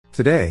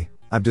Today,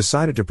 I've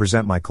decided to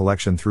present my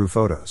collection through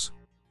photos.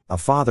 A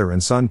father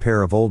and son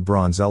pair of old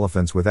bronze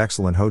elephants with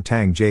excellent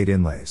HongShanJade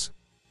inlays.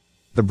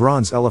 The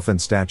bronze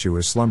elephant statue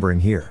is slumbering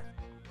here.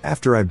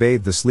 After I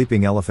bathed the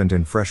sleeping elephant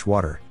in fresh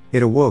water,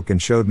 it awoke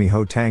and showed me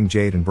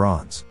HongShanJade in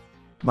bronze.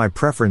 My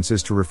preference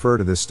is to refer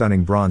to this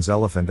stunning bronze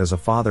elephant as a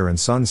father and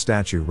son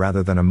statue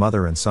rather than a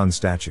mother and son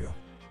statue.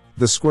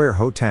 The square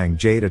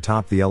HongShanJade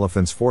atop the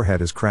elephant's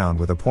forehead is crowned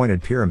with a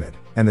pointed pyramid,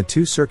 and the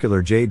two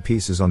circular jade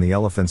pieces on the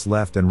elephant's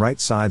left and right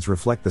sides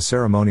reflect the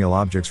ceremonial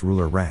object's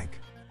ruler rank.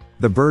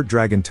 The bird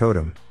dragon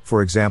totem,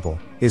 for example,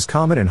 is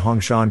common in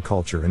HongShan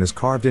culture and is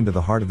carved into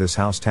the heart of this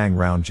house tang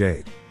round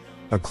jade.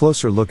 A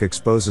closer look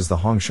exposes the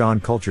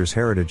HongShan culture's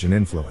heritage and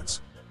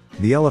influence.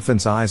 The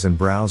elephant's eyes and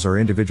brows are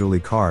individually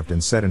carved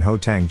and set in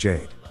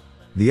HongShanJade.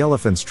 The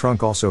elephant's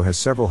trunk also has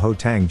several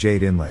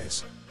HongShanJade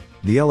inlays.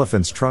 The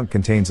elephant's trunk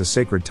contains a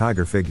sacred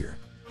tiger figure.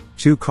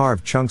 Two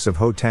carved chunks of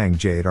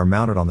HongShanJade are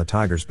mounted on the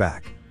tiger's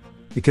back.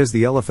 Because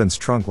the elephant's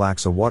trunk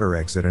lacks a water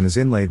exit and is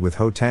inlaid with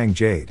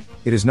HongShanJade,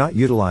 it is not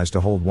utilized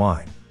to hold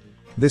wine.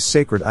 This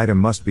sacred item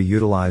must be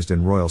utilized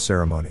in royal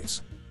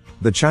ceremonies.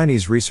 The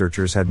Chinese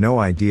researchers had no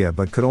idea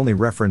but could only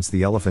reference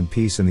the elephant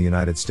piece in the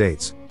United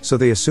States, so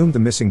they assumed the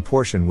missing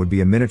portion would be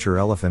a miniature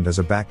elephant as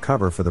a back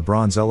cover for the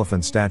bronze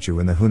elephant statue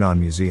in the Hunan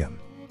Museum.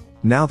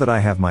 Now that I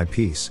have my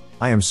piece,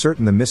 I am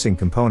certain the missing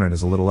component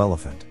is a little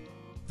elephant.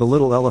 The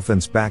little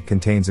elephant's back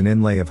contains an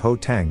inlay of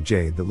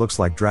HongShanJade that looks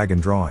like dragon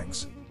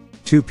drawings.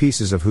 Two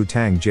pieces of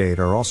HongShanJade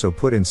are also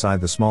put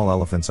inside the small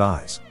elephant's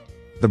eyes.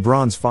 The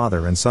bronze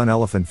father and son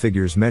elephant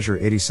figures measure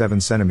 87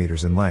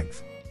 centimeters in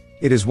length.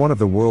 It is one of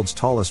the world's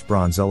tallest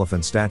bronze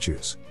elephant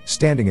statues,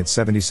 standing at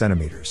 70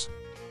 centimeters.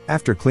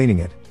 After cleaning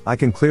it, I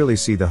can clearly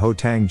see the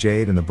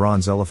HongShanJade and the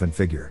bronze elephant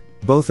figure,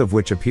 both of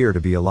which appear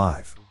to be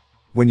alive.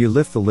 When you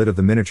lift the lid of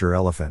the miniature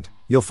elephant,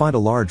 you'll find a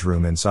large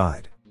room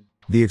inside.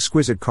 The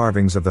exquisite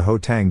carvings of the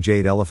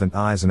HongShanJade elephant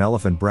eyes and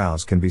elephant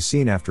brows can be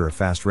seen after a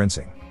fast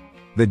rinsing.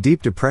 The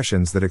deep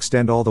depressions that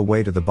extend all the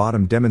way to the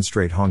bottom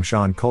demonstrate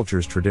HongShan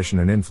culture's tradition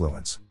and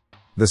influence.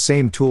 The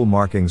same tool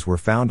markings were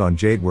found on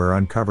jadeware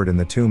uncovered in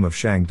the tomb of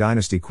Shang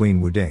Dynasty Queen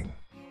Wuding.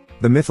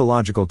 The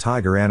mythological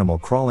tiger animal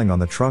crawling on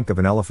the trunk of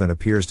an elephant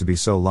appears to be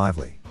so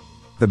lively.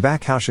 The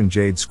back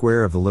HongShanJade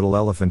square of the little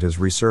elephant is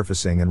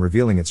resurfacing and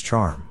revealing its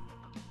charm.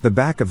 The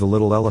back of the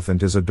little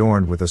elephant is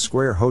adorned with a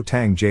square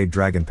HongShanJade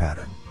dragon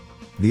pattern.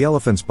 The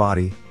elephant's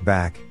body,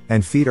 back,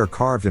 and feet are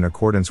carved in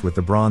accordance with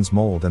the bronze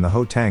mold and the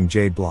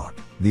HongShanJade block.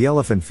 The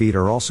elephant feet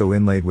are also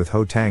inlaid with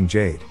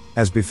HongShanJade,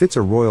 as befits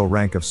a royal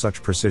rank of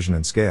such precision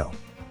and scale.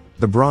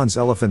 The bronze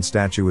elephant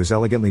statue is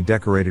elegantly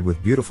decorated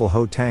with beautiful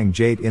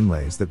HongShanJade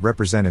inlays that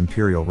represent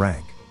imperial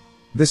rank.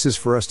 This is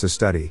for us to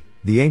study,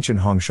 the ancient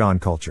HongShan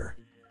culture.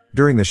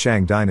 During the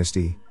Shang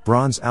dynasty,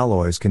 bronze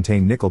alloys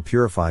contain nickel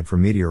purified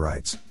from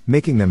meteorites,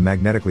 making them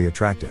magnetically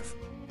attractive.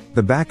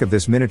 The back of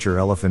this miniature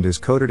elephant is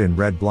coated in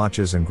red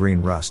blotches and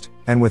green rust,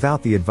 and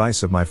without the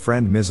advice of my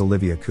friend Ms.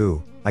 Olivia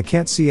Koo, I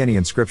can't see any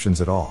inscriptions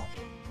at all.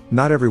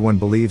 Not everyone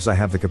believes I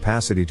have the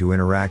capacity to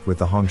interact with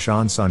the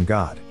HongShan sun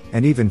god,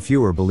 and even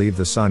fewer believe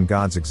the sun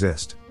gods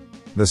exist.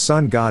 The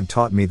sun god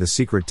taught me the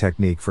secret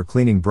technique for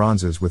cleaning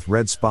bronzes with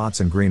red spots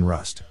and green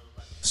rust.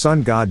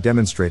 Sun God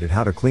demonstrated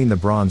how to clean the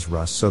bronze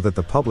rust so that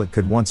the public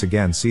could once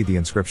again see the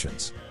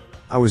inscriptions.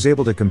 I was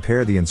able to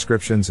compare the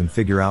inscriptions and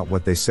figure out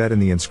what they said in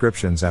the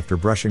inscriptions after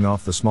brushing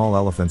off the small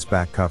elephant's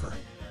back cover.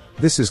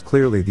 This is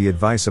clearly the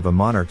advice of a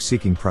monarch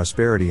seeking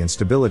prosperity and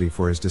stability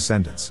for his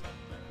descendants.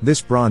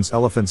 This bronze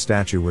elephant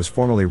statue was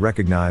formerly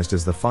recognized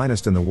as the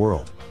finest in the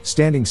world,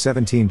 standing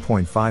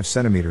 17.5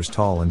 centimeters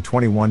tall and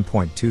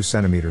 21.2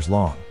 centimeters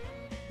long.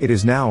 It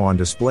is now on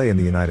display in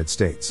the United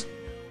States.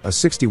 A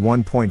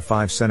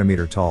 61.5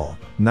 centimeter tall,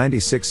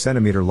 96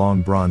 centimeter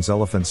long bronze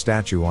elephant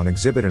statue on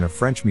exhibit in a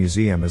French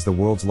museum is the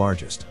world's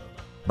largest.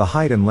 The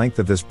height and length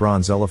of this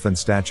bronze elephant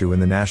statue in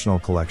the national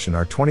collection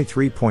are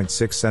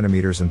 23.6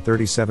 centimeters and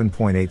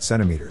 37.8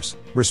 centimeters,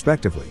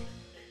 respectively.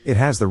 It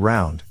has the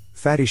round,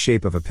 fatty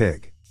shape of a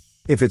pig.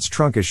 If its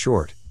trunk is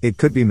short, it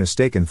could be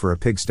mistaken for a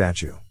pig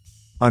statue.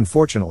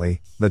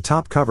 Unfortunately, the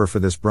top cover for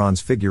this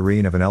bronze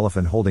figurine of an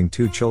elephant holding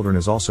two children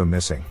is also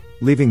missing,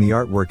 leaving the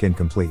artwork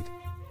incomplete.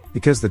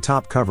 Because the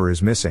top cover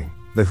is missing,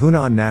 the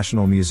Hunan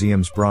National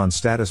Museum's bronze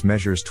status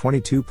measures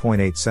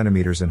 22.8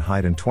 centimeters in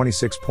height and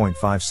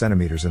 26.5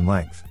 centimeters in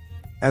length.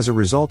 As a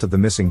result of the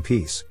missing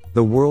piece,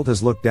 the world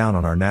has looked down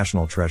on our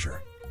national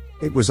treasure.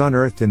 It was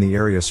unearthed in the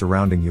area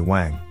surrounding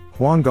Yuang,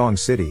 Huanggang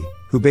City,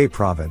 Hubei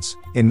Province,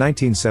 in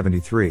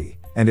 1973,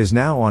 and is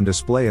now on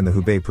display in the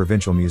Hubei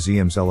Provincial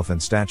Museum's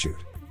elephant statue.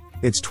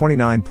 Its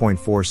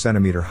 29.4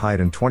 centimeter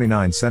height and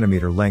 29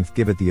 centimeter length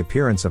give it the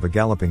appearance of a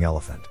galloping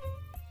elephant.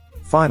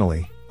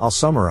 Finally, I'll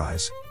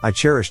summarize, I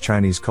cherish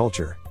Chinese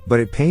culture,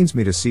 but it pains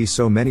me to see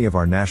so many of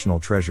our national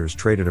treasures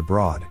traded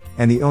abroad,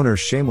 and the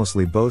owners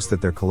shamelessly boast that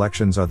their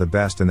collections are the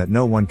best and that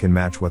no one can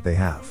match what they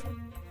have.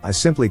 I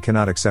simply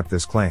cannot accept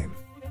this claim.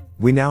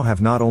 We now have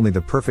not only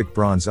the perfect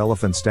bronze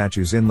elephant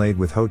statues inlaid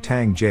with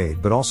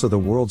HongShanJade but also the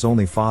world's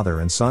only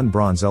father and son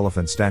bronze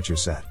elephant statue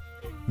set.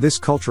 This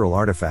cultural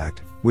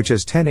artifact, which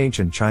has 10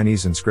 ancient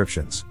Chinese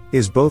inscriptions,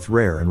 is both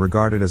rare and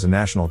regarded as a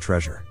national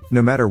treasure.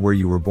 No matter where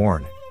you were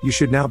born, you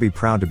should now be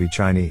proud to be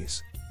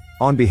Chinese.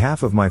 On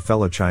behalf of my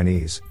fellow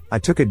Chinese, I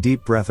took a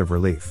deep breath of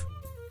relief.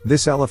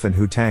 This elephant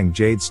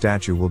HongShanJade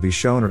statue will be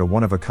shown at a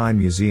one-of-a-kind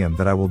museum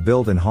that I will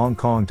build in Hong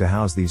Kong to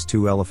house these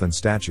 2 elephant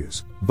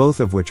statues, both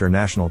of which are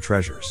national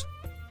treasures.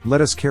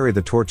 Let us carry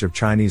the torch of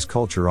Chinese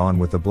culture on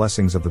with the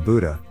blessings of the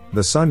Buddha,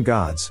 the sun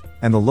gods,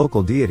 and the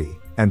local deity,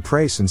 and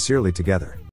pray sincerely together.